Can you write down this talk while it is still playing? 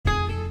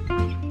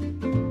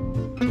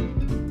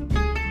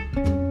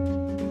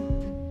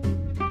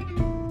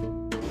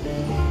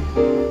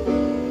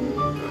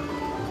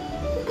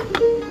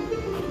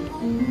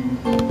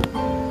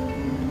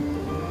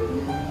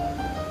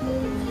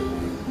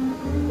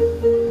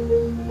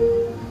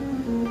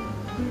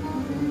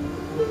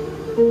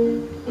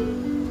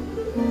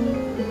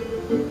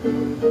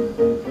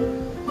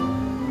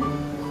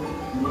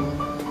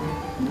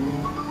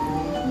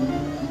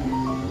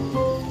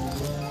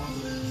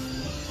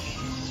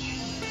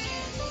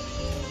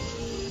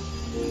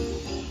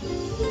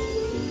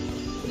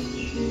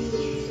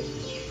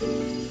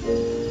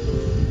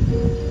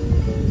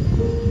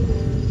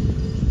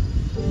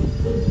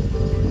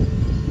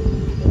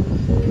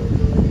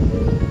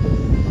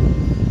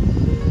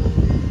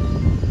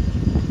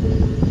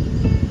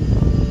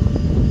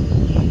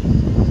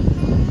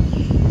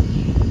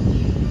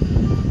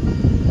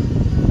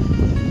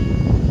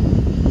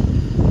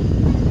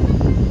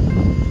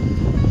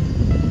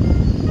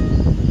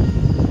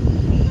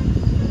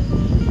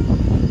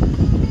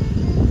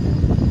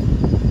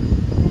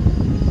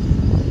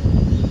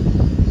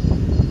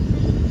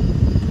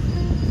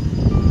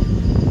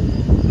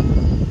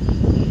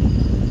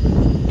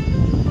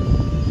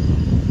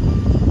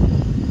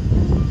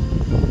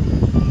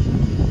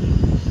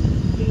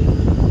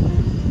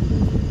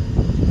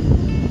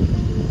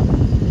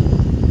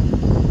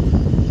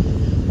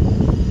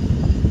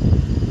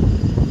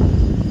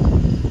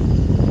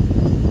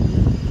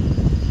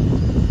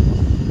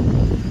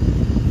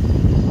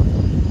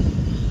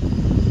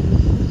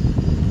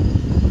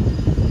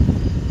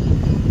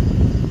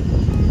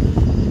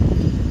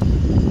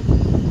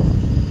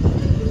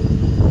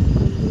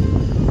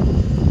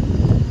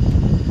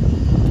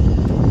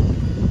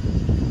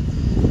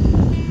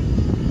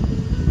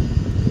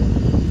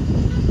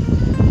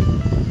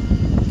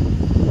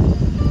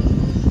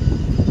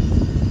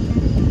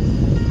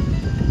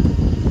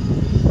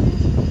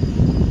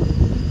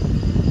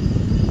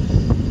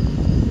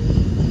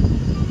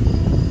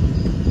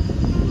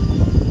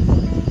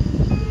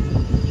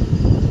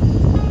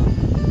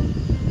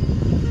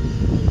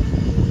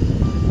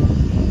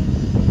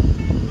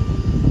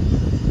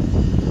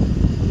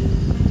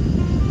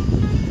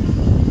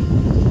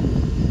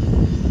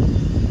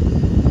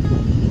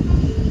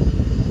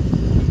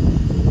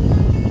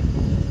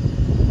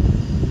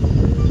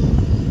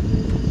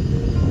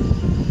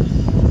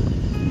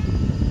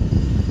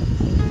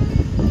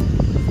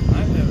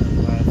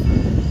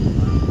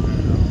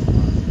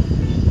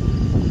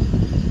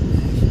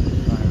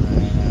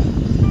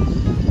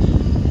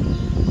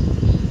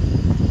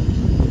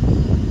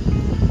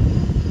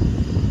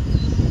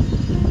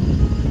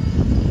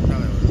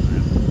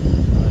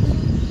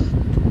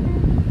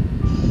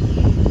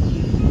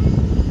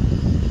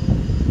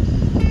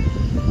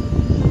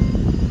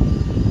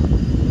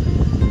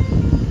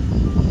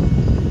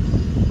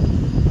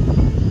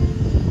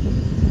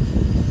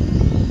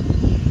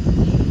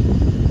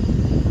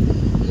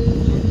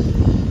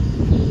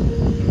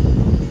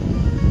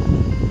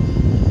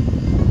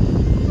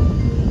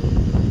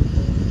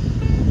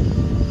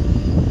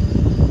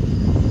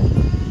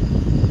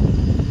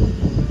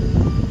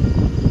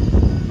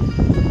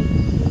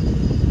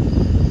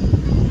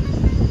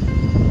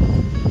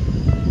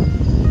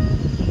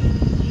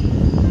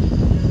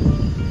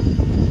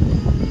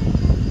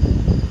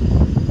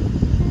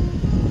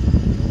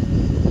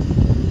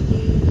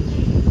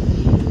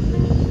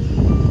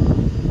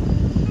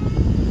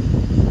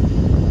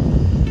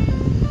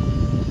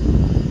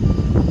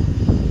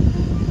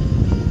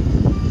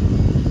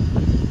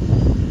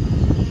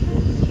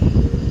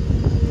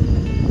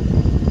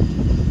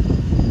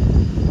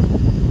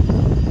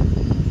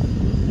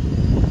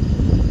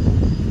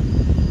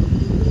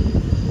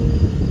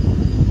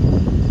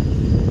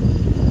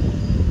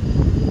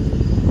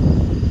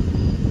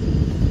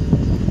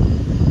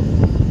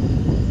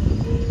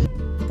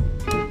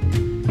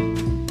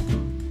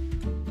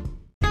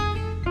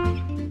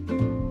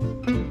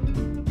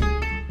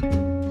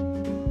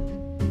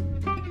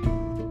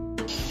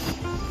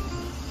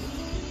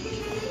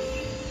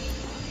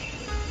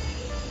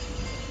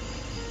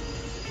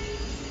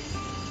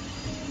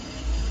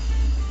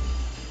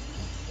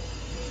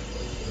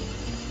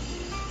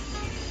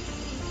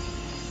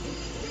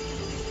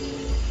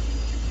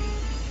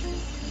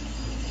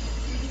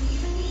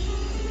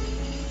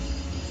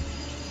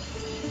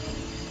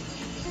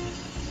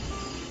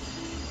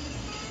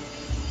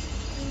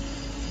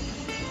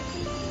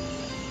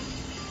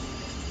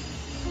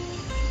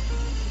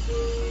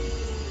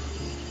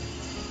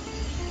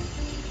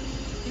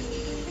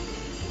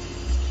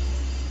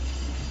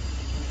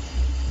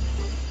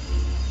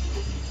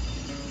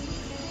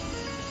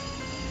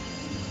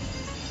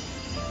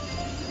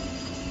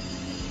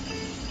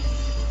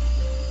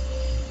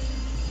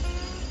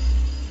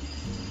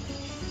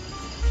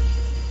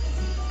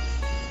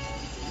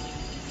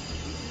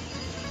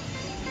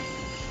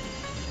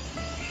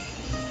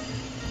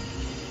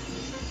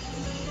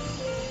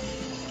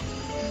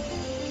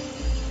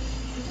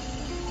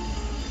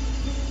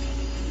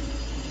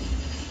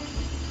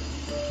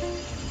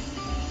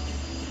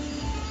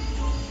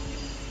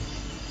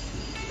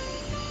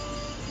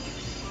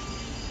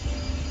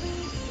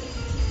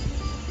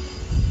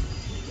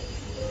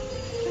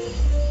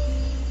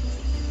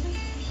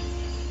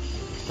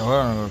I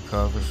want to go to a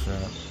coffee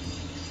shop.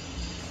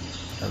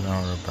 I don't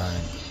know the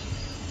bank.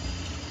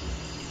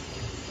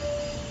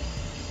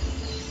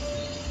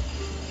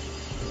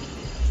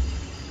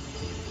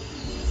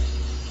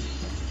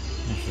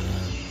 You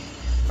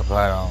should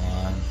apply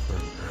online for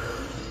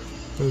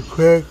a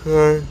credit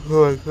card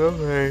for a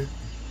company.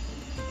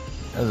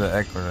 There's an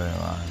equity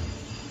line.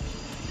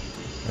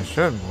 It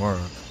should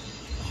work.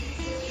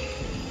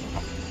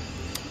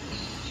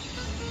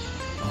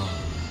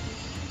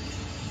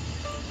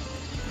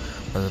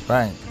 But the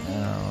bank, you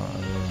know.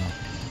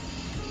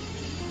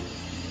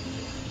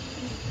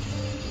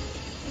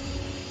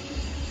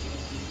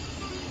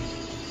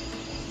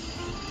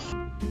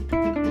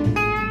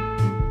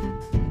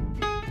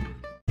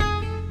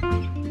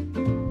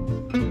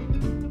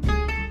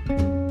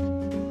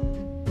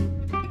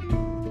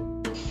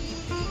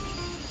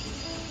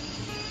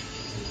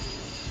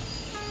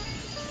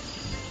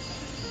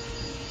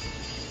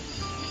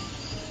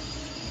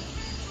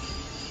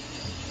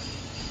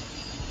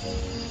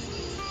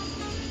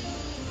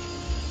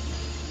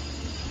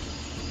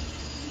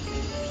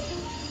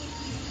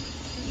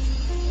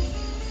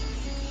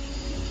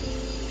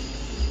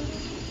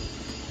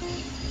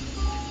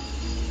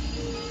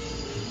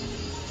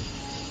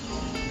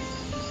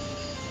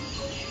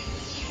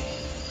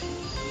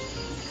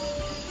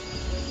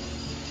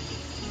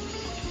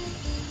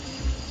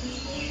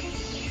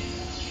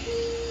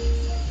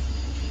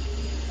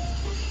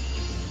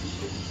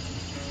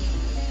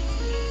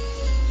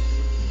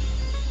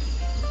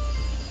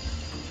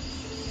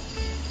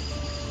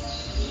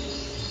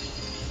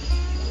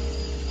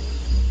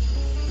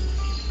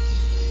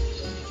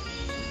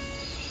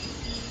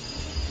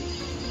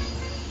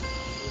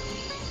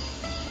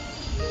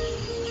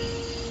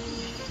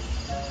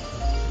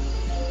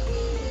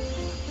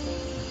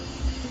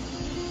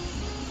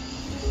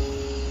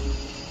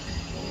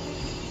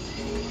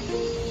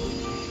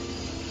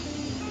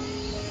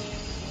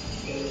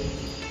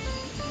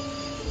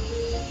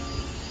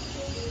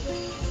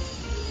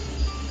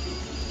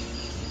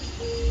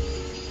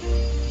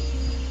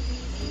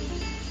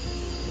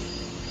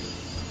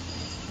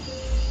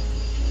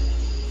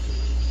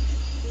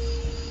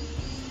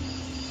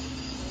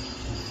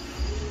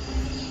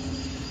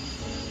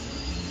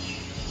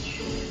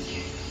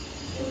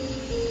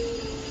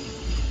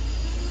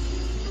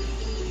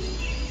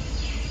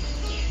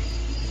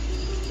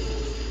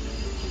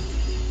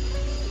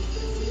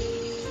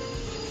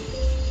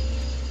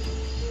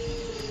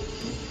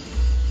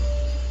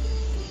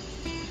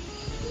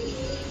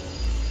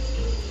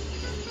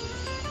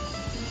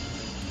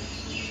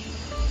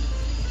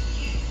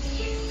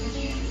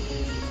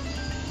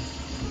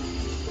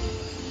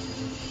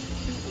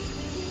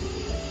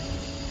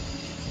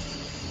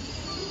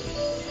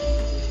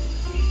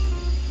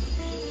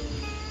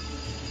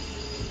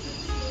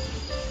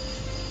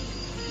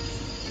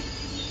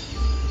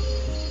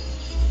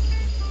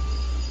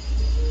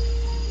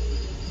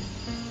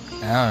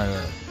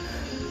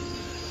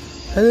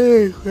 I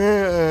think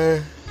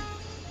a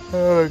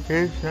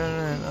vacation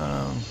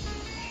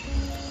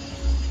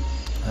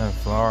in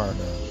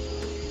Florida.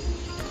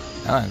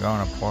 I like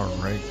going to Puerto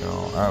Rico.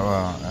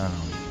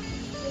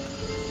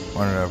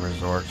 One of the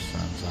resorts in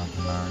South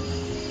America.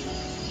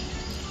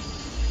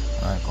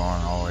 I like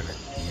going all the way to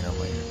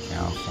Italy or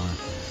California.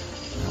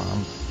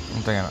 I'm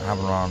thinking of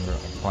hopping on a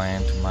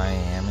plane to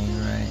Miami,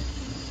 right?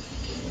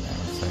 And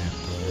stay at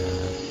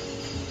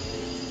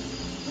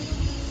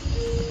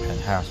the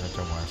penthouse at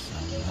the West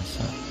End. That's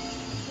it.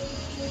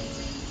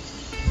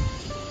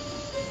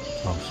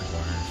 Smoke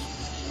cigars.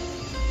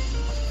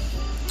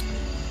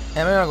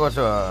 And maybe I'll go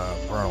to a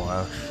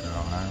burlesque show.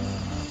 I don't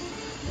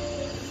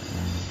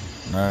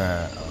know.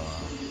 Nancy.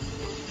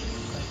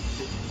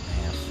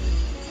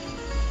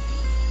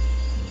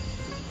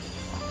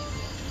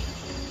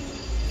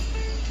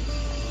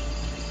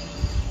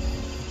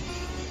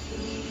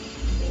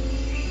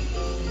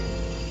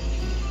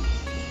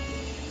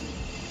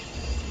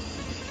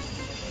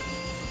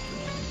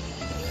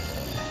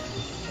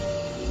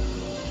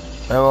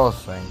 I will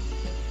sing.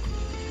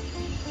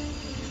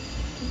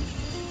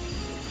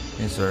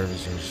 These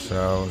services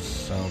are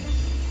so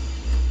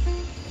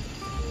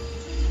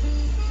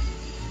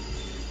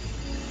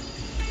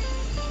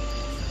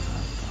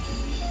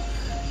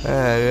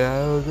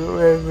yeah, I'll go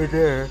over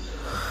there.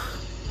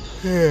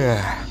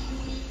 Yeah.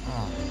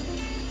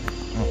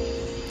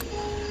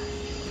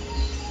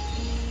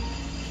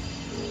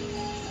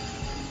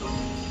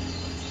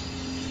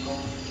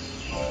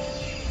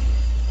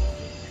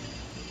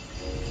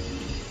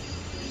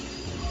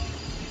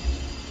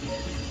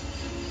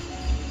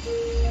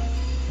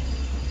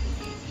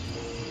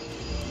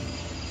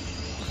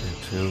 Okay,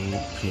 2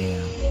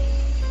 p.m.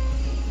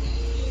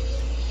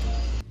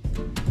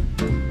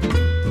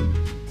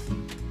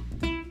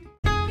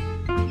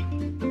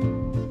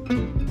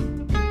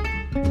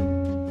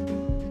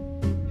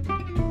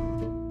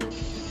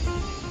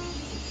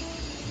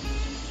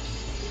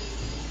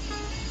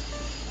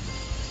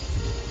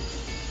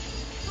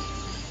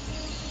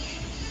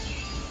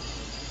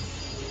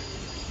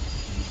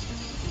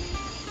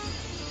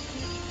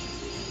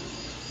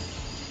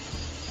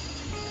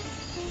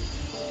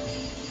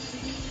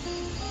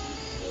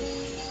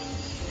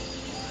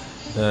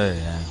 Oh,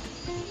 yeah.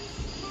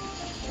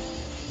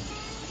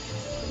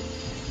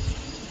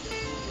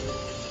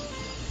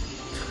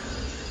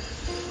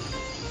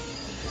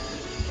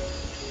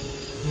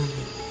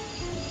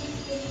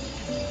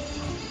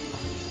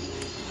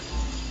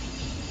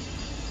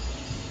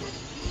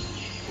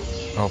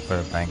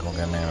 Hopefully the bank will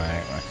get me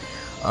right.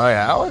 Oh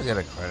yeah, I always get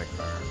a credit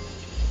card.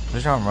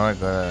 Just I'm really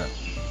good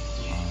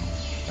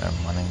at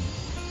money.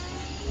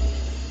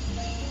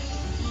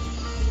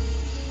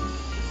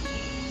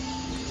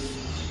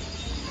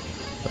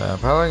 But I'll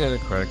probably get a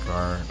credit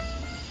card.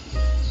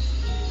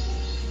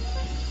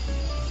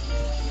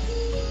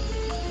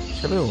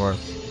 Should be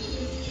worth.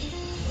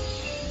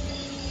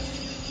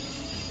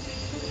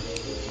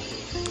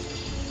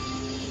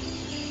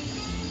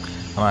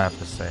 I might have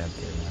to say it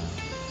to you now.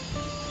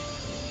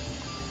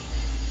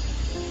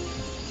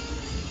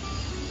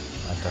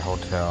 At the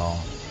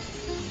hotel.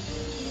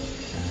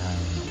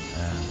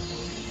 And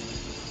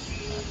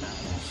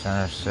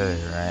Center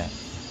City, right?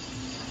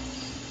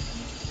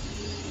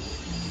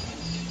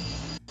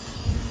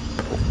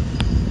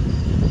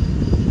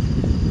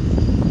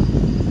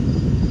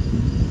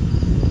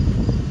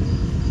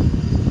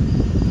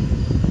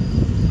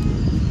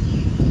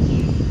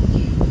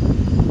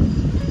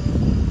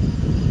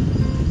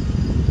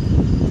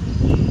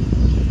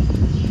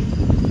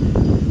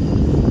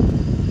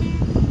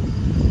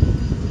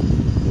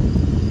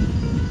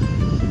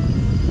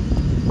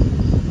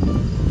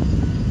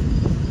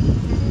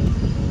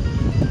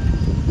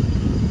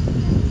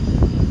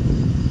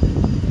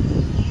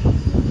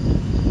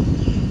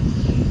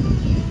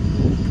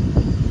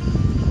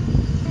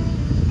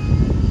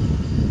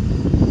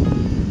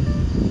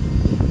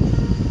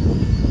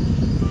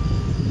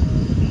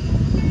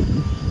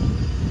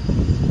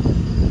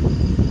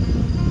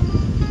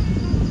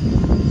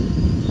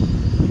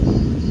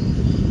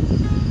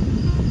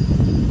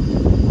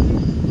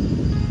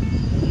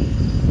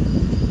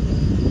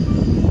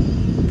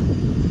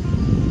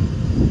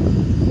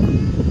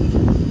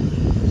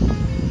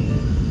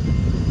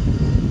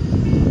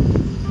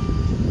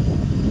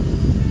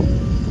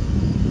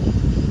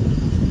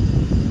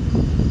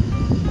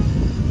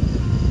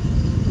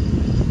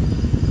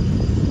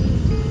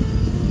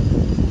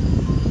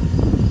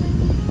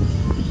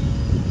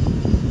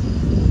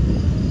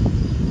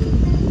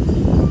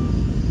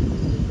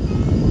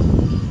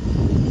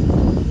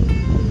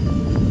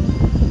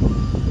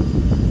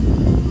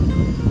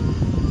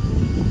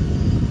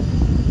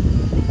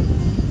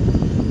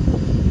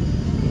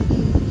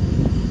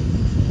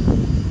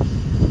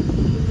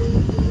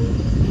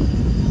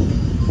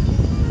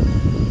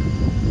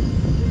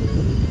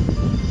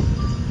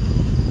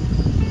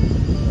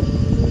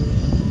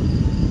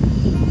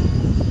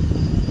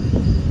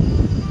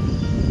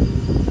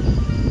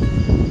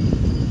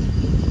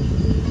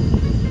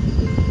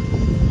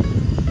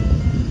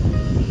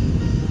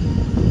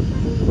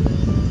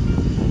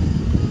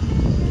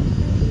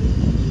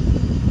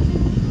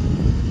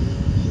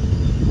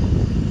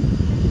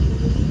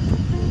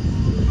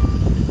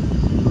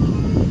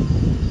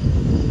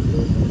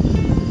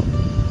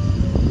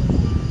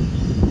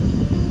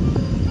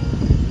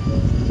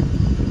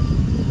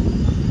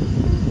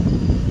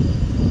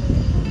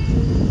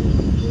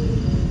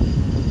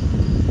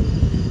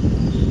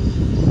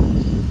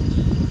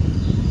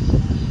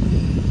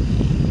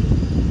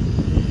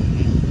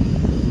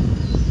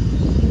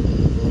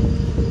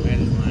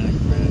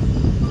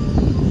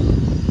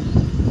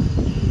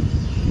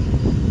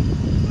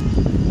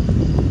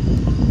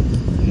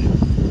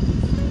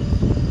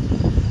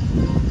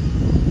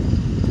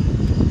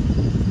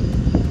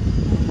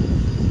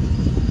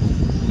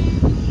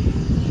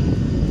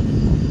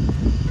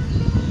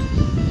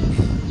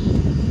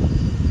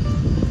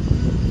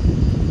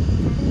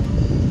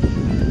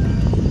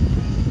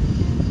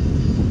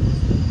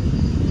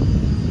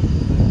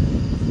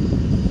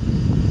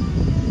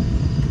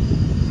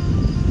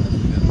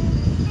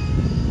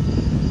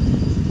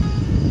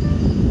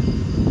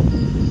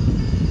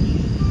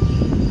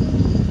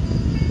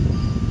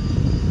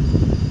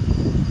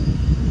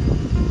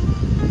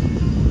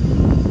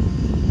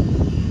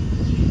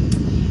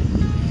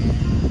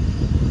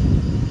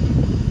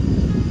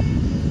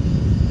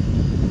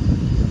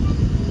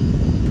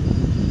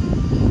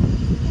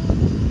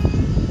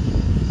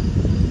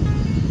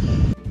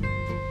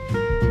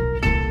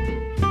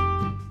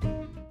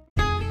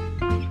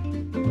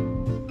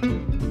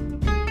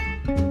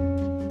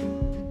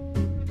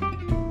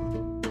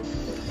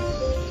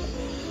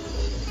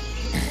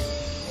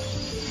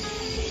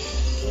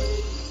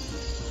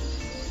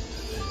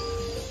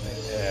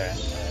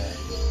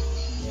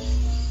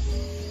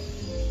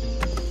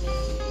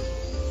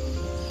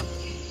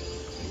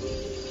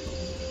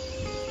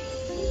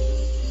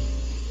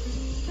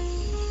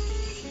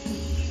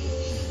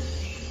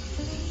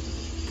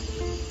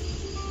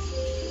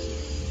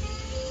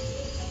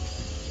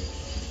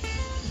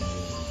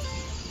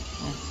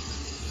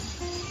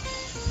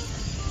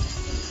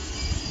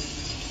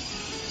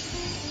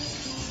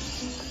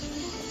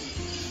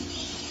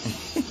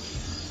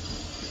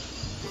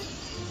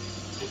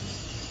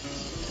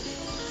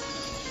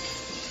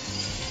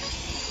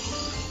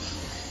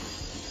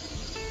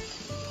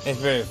 It's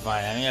very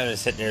funny. I mean, I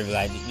just sit there and be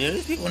like, do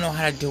these people know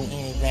how to do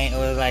anything? It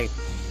was like,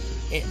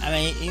 I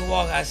mean, you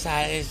walk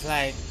outside, it's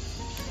like,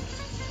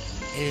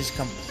 it is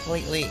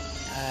completely,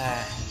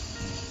 I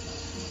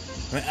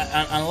mean,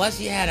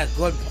 unless you had a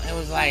good, it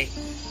was like,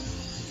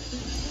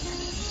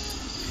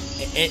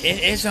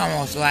 it's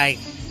almost like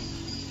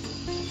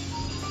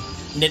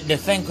the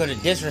thing could have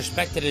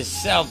disrespected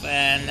itself,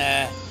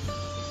 and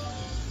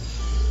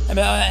I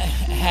mean,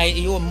 hey,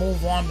 you would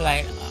move on, be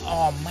like,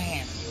 oh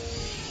man.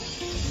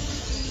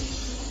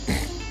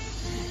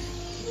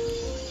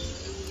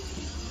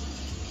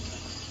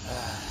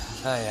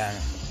 Oh yeah.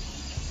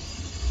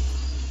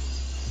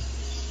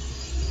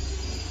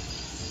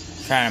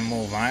 Trying to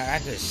move on. I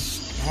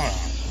just hold on.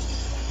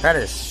 That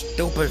is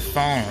stupid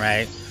phone,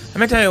 right? Let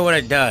me tell you what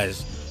it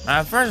does. When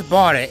I first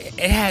bought it,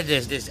 it had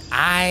this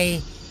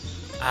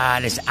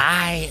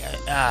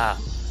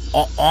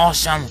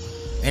awesome.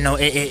 You know,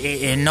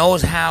 it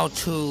knows how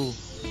to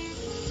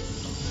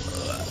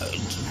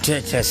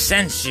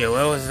sense you.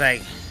 It was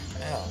like,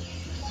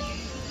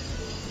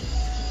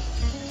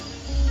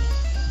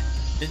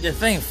 the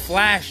thing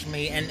flashed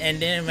me, and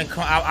then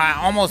I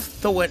almost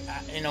threw it,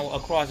 you know,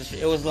 across the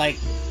street. It was like,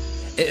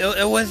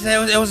 it was an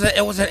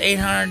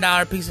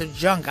 $800 piece of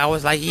junk. I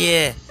was like,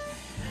 yeah.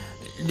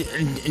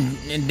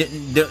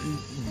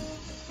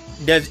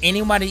 Does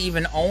anybody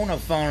even own a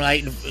phone?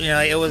 Like, you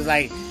know, it was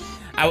like,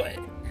 I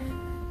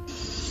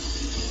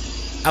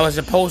was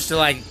supposed to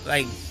like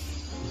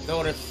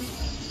throw it,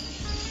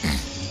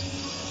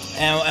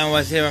 and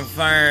what's even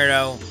funnier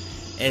though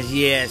is,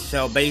 yeah,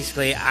 so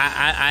basically I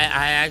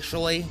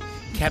actually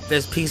kept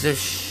this piece of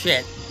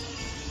shit.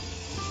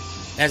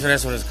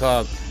 That's what it's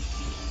called.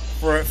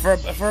 For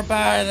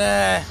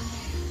about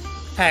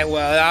hey,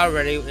 well, I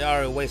already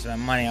wasted my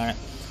money on it.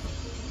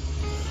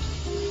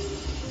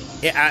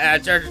 Yeah, I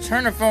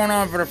turned the phone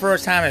on for the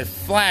first time. It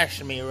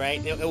flashed me,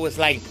 right? It was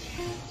like,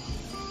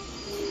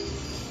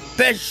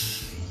 bitch.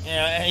 You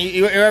know,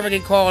 you ever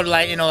get called,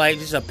 like, you know, like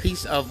just a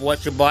piece of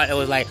what you bought? It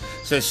was like,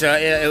 so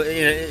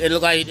it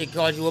looked like it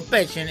called you a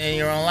bitch in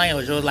your own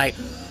language. It was like,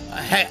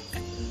 hey,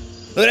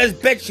 look at this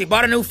bitch, she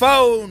bought a new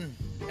phone.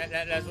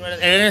 That's what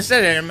and it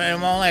said it in my own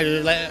language. It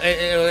was like,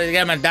 it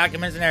got my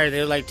documents and everything.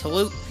 It was like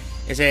Toulouse.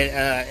 It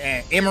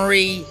said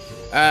Emery,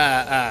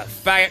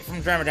 faggot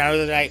from Germantown. It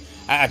was like,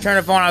 I turned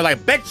the phone on, I was like,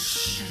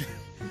 bitch.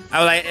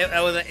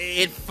 I was like,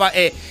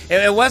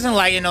 it wasn't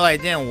like, you know, like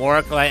it didn't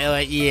work.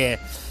 Like yeah.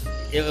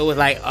 It was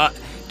like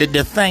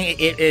the thing.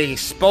 It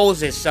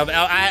exposed itself.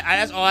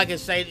 That's all I can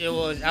say.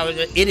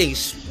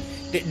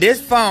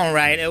 This phone,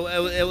 right?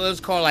 It was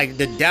called like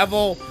the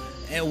devil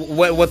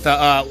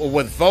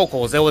with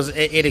vocals.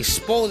 It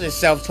exposed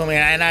itself to me,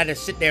 and I had to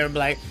sit there and be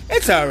like,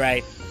 it's all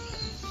right.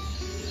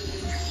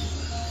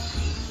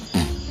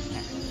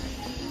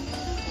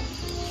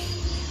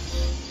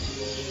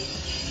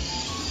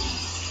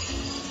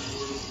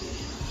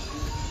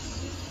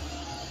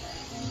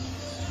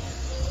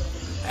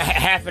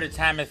 Half of the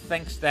time it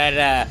thinks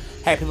that,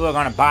 hey, people are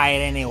going to buy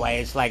it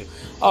anyway. It's like,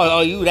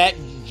 oh, you that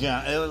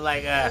junk. It was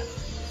like, I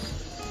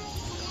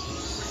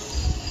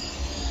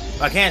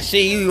can't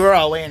see you. You're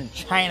all the way in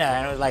China.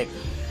 And it was like,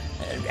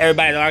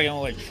 everybody's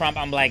arguing with Trump.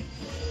 I'm like,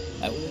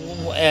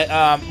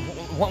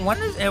 what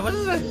is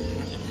it?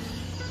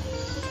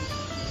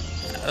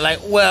 Like,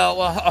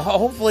 well,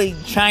 hopefully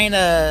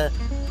China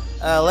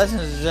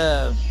listens.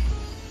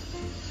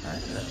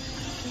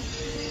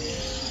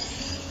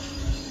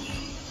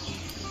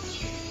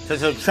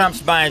 So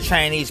Trump's buying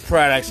Chinese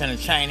products, and the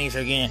Chinese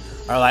again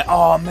are like,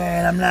 "Oh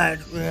man, I'm not,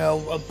 you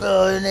know, a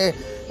billionaire."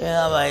 You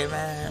know, I'm like,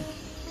 man.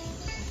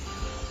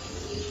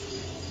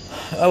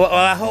 Well,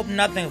 I hope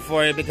nothing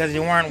for you because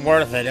you weren't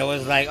worth it. It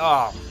was like,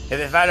 oh,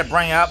 if I had to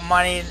bring up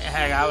money,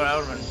 heck, I would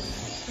have been.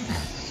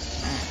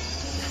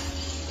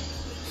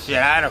 Shit,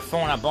 I had a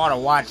phone. I bought a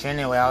watch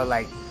anyway. I was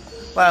like,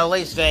 well, at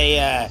least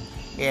they,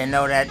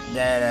 know that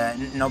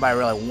nobody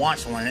really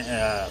wants one.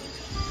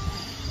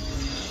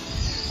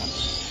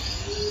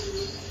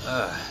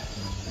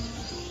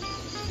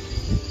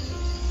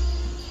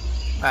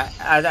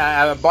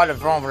 I bought the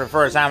phone for the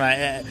first time,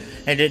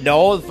 and the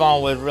old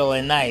phone was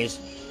really nice,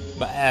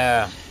 but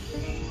I'm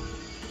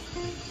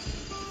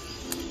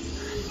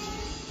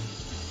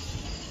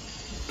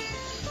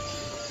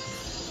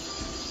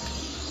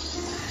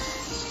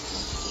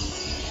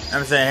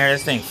saying here,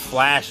 this thing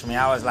flashed me.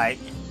 I was like,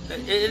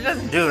 it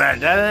doesn't do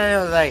that, does it? It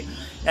was like,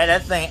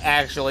 that thing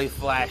actually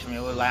flashed me.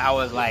 It was like, I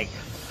was like,